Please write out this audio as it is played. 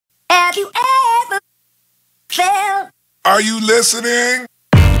Have you ever felt? Are you listening?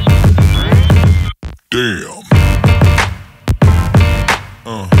 Damn.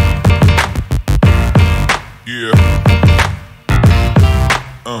 Yeah.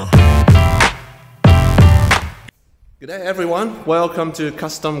 Good day everyone, welcome to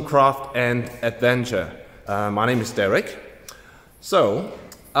Custom Craft and Adventure. My name is Derek. So,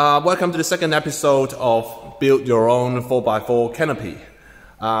 welcome to the second episode of Build Your Own 4x4 Canopy.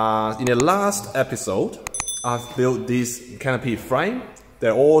 In the last episode, I've built this canopy frame.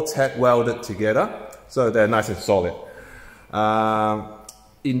 They're all tack welded together, so they're nice and solid.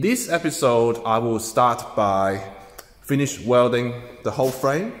 In this episode, I will start by finish welding the whole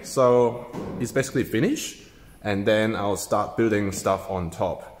frame. So it's basically finished, and then I'll start building stuff on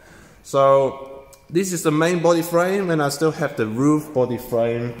top. So this is the main body frame, and I still have the roof body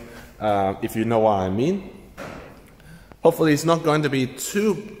frame, if you know what I mean. Hopefully it's not going to be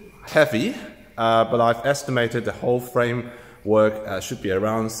too heavy, but I've estimated the whole frame work should be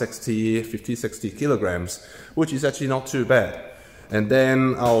around 50-60 kilograms, which is actually not too bad. And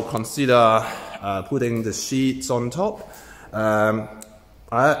then I'll consider putting the sheets on top. I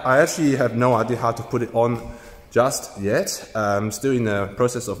actually have no idea how to put it on just yet. I'm still in the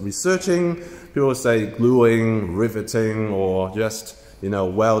process of researching. People say gluing, riveting, or just, you know,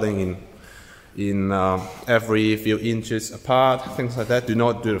 welding in every few inches apart, things like that. Do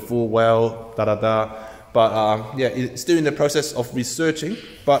not do the full weld, But yeah, it's still in the process of researching.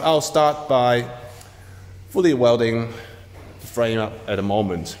 But I'll start by fully welding the frame up at the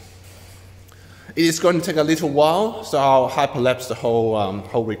moment. It is going to take a little while, so I'll hyperlapse the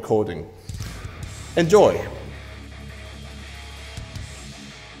whole recording. Enjoy!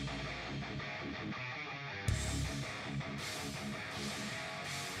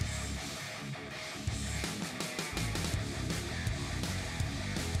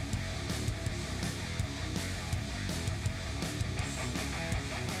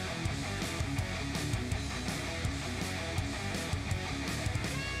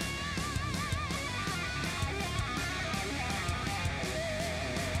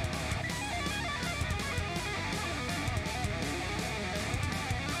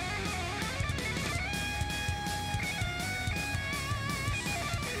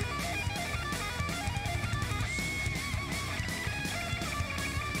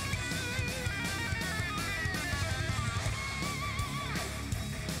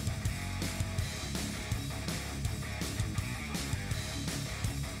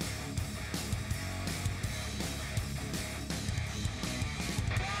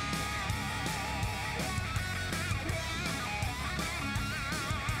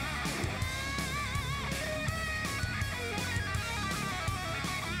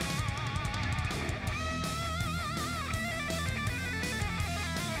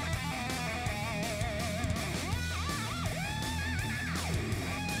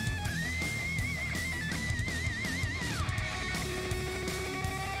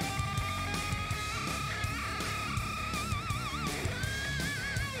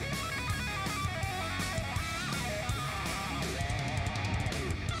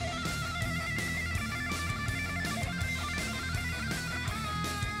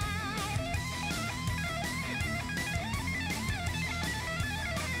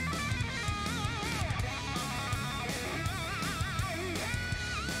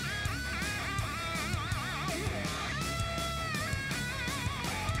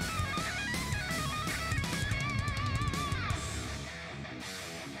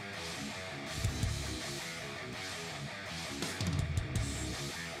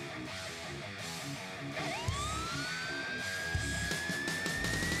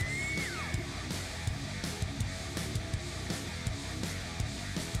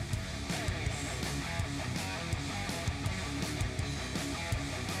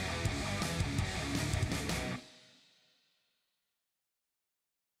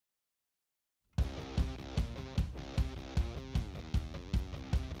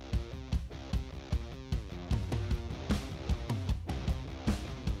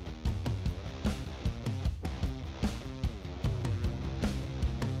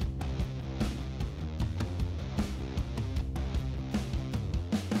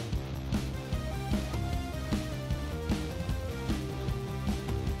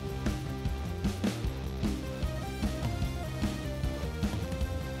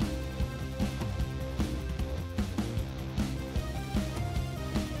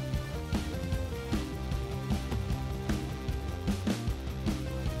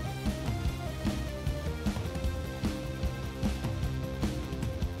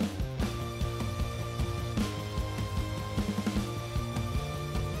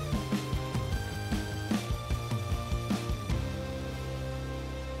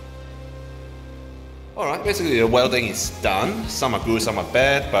 Alright, basically the welding is done. Some are good, some are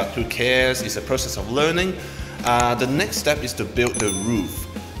bad, but who cares? It's a process of learning. The next step is to build the roof.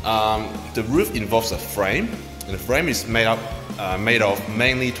 The roof involves a frame, and the frame is made of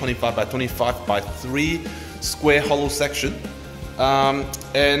mainly 25 by 25 by 3 square hollow section.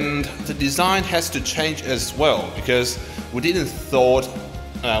 And the design has to change as well because we didn't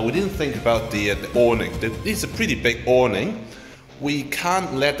think about the awning. This is a pretty big awning. We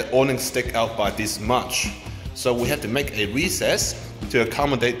can't let the awning stick out by this much, so we have to make a recess to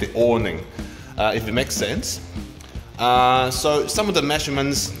accommodate the awning, if it makes sense. So some of the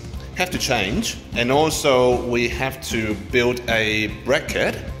measurements have to change, and also we have to build a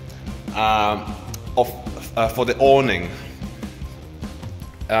bracket for the awning.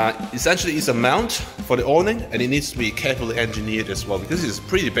 Essentially, it's a mount for the awning, and it needs to be carefully engineered as well because it's a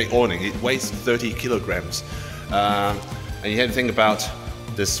pretty big awning. It weighs 30 kilograms. And you have to think about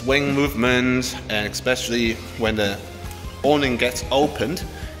the swing movement, and especially when the awning gets opened,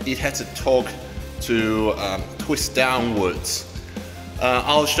 it has to torque to twist downwards.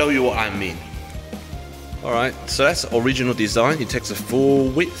 I'll show you what I mean. Alright, so that's the original design. It takes a full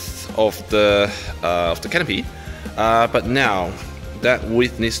width of the canopy, but now that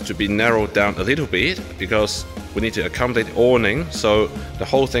width needs to be narrowed down a little bit because we need to accommodate the awning so the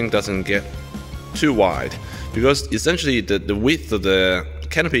whole thing doesn't get too wide. Because essentially the width of the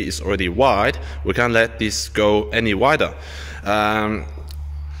canopy is already wide, we can't let this go any wider.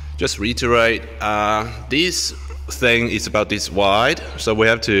 Just reiterate, this thing is about this wide, so we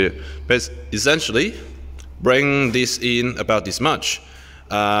have to essentially bring this in about this much.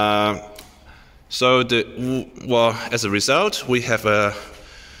 So as a result, we have a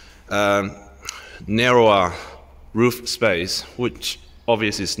narrower roof space, which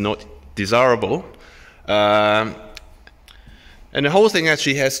obviously is not desirable. And the whole thing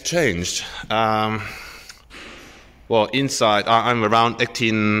actually has changed. Well, inside I'm around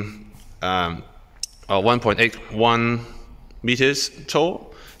 1.81 meters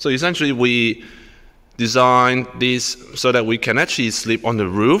tall. So essentially we designed this so that we can actually sleep on the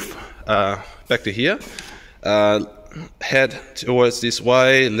roof, back to here, head towards this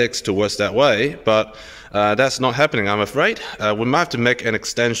way, legs towards that way, but that's not happening, I'm afraid. We might have to make an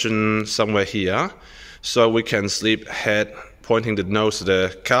extension somewhere here so we can sleep head pointing the nose to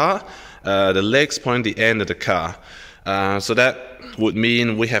the car, the legs pointing the end of the car. So that would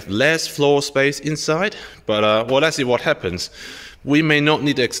mean we have less floor space inside, but well, let's see what happens. We may not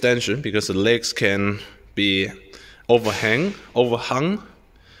need the extension because the legs can be overhung.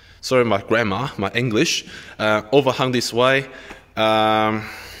 Sorry, my grammar, my English. Overhung this way. Well,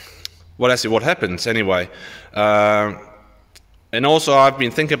 let's see what happens anyway. And also I've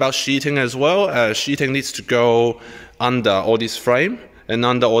been thinking about sheeting as well. Sheeting needs to go under all this frame and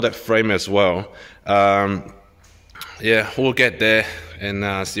under all that frame as well. Yeah, we'll get there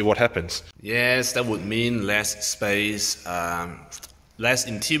and see what happens. Yes, that would mean less space, less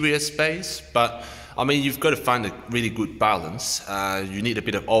interior space, but I mean, you've got to find a really good balance. You need a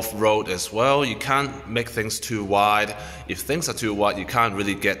bit of off-road as well. You can't make things too wide. If things are too wide, you can't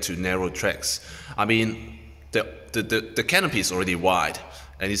really get to narrow tracks. I mean, the canopy is already wide,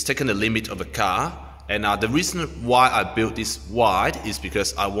 and it's taken the limit of a car. And the reason why I built this wide is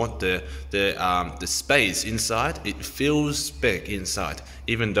because I want the space inside. It feels big inside,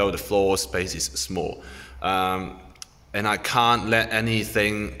 even though the floor space is small. And I can't let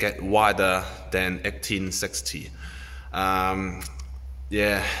anything get wider than 1860.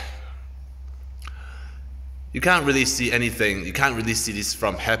 Yeah. You can't really see anything. You can't really see this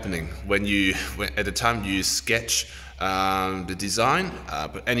from happening when at the time you sketch the design.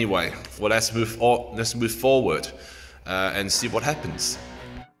 But anyway, well, let's move forward and see what happens.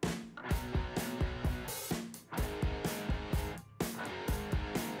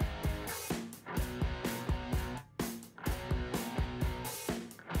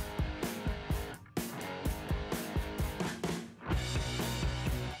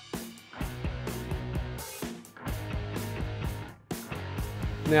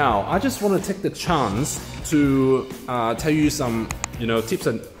 Now, I just want to take the chance to tell you some, tips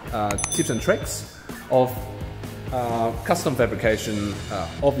and tricks of custom fabrication.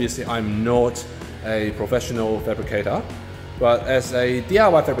 Obviously, I'm not a professional fabricator, but as a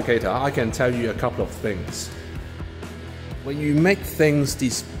DIY fabricator, I can tell you a couple of things. When you make things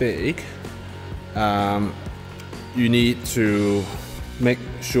this big, you need to make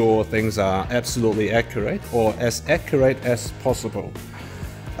sure things are absolutely accurate, or as accurate as possible.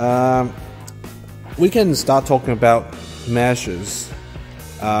 We can start talking about measures.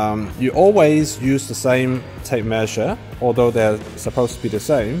 You always use the same tape measure, although they're supposed to be the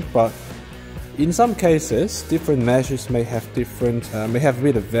same, but In some cases, different measures may have a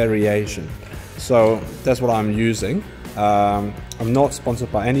bit of variation. So that's what I'm using. I'm not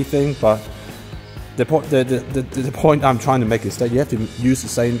sponsored by anything, but the point I'm trying to make is that you have to use the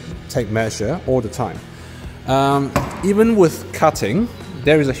same tape measure all the time. Even with cutting,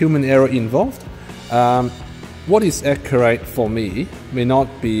 there is a human error involved. What is accurate for me may not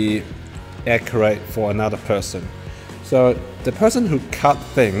be accurate for another person. So the person who cut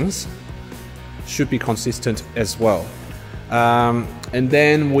things should be consistent as well. And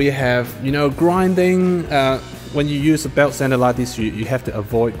then we have, grinding. When you use a belt sander like this, you have to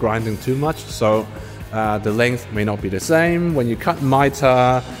avoid grinding too much. So the length may not be the same. When you cut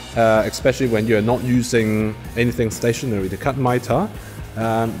mitre, especially when you're not using anything stationary to cut mitre,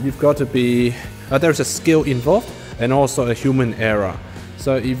 you've got to be, there's a skill involved and also a human error.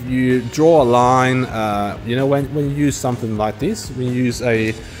 So if you draw a line, when you use something like this, when you use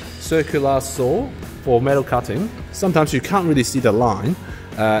a circular saw for metal cutting, sometimes you can't really see the line,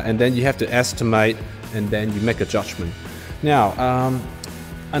 and then you have to estimate and then you make a judgment. Now,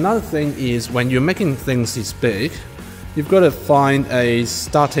 another thing is when you're making things this big, you've got to find a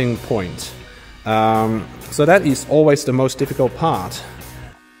starting point. So that is always the most difficult part.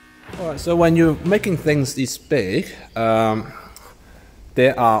 Alright, so when you're making things this big,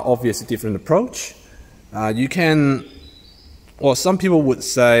 there are obviously different approach. You can, or some people would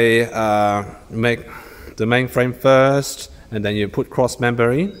say, make the main frame first and then you put cross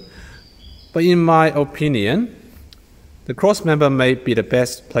member in. But in my opinion, the cross member may be the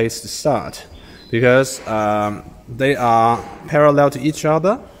best place to start because they are parallel to each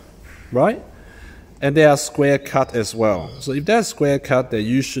other, right? And they are square cut as well. So if they're square cut, they're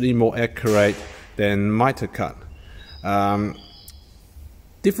usually more accurate than mitre cut. In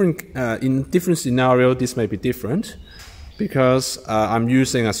different scenarios, this may be different because I'm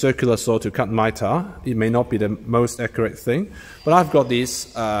using a circular saw to cut mitre. It may not be the most accurate thing, but I've got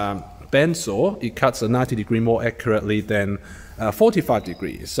this bend saw. It cuts a 90 degree more accurately than 45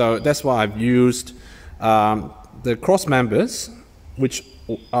 degrees. So that's why I've used the cross members, which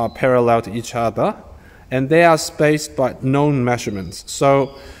are parallel to each other, and they are spaced by known measurements.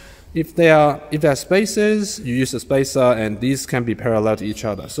 So if there are spaces, you use a spacer, and these can be parallel to each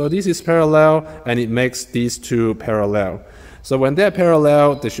other. So this is parallel, and it makes these two parallel. So when they're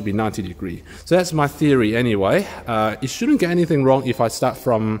parallel, they should be 90 degree. So that's my theory anyway. It shouldn't get anything wrong if I start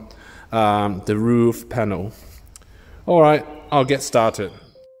from the roof panel. All right, I'll get started.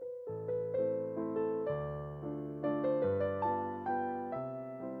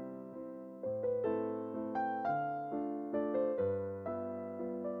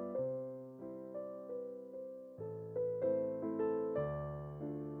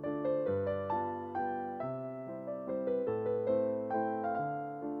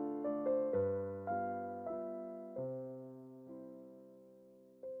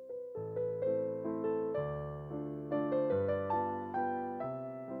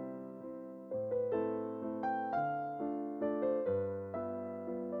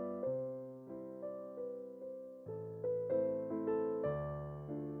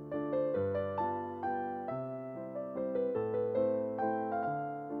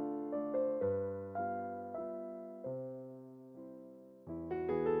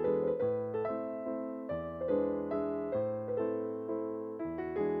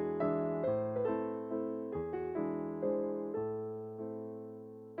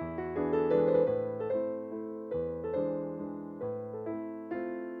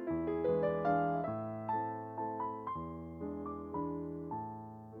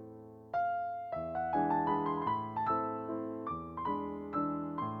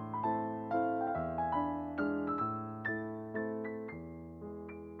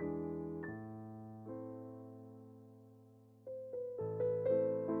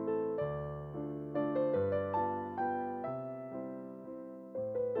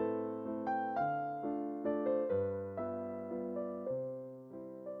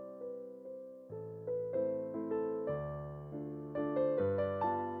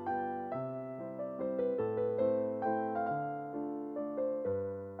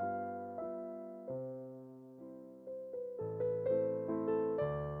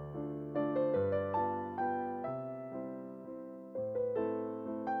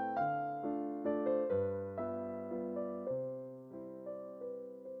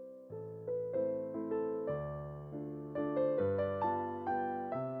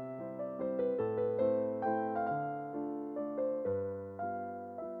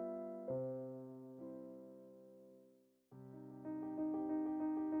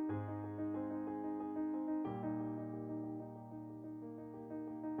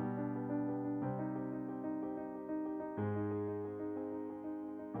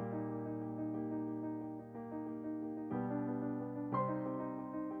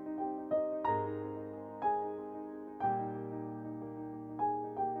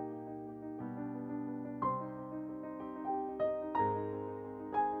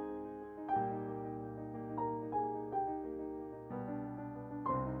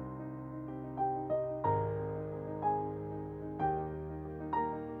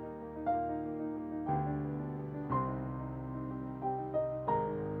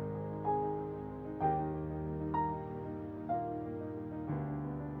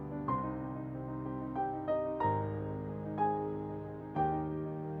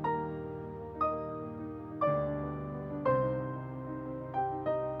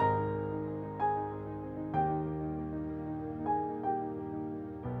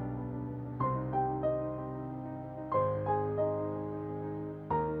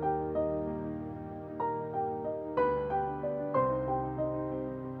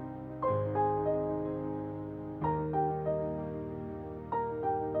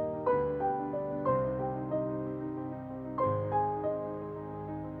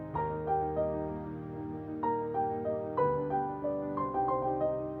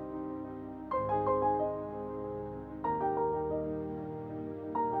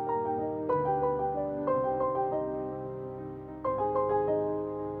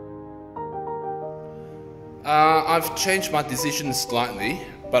 I've changed my decision slightly,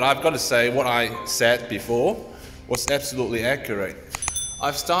 but I've got to say what I said before was absolutely accurate.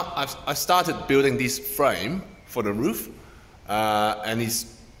 I started building this frame for the roof, and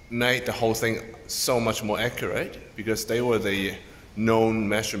it's made the whole thing so much more accurate because they were the known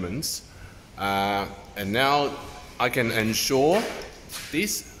measurements. And now I can ensure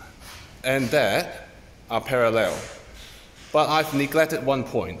this and that are parallel. But I've neglected one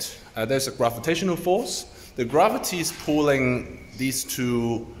point. There's a gravitational force. The gravity is pulling these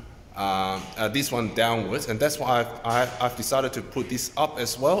two, this one downwards, and that's why I've decided to put this up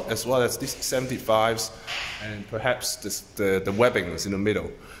as well as these 75s and perhaps the webbings in the middle.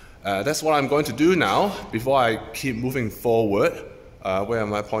 That's what I'm going to do now before I keep moving forward. Where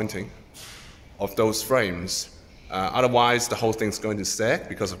am I pointing? Of those frames. Otherwise, the whole thing's going to sag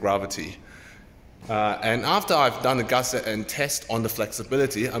because of gravity. And after I've done the gusset and test on the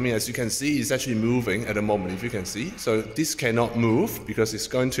flexibility, I mean, as you can see, it's actually moving at the moment, if you can see. So this cannot move because it's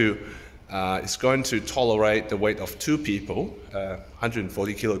going to tolerate the weight of 2 people,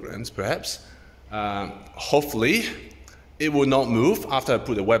 140 kilograms perhaps. Hopefully, it will not move after I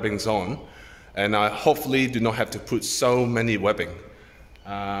put the webbings on, and I hopefully do not have to put so many webbing.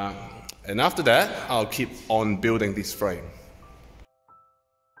 And after that, I'll keep on building this frame.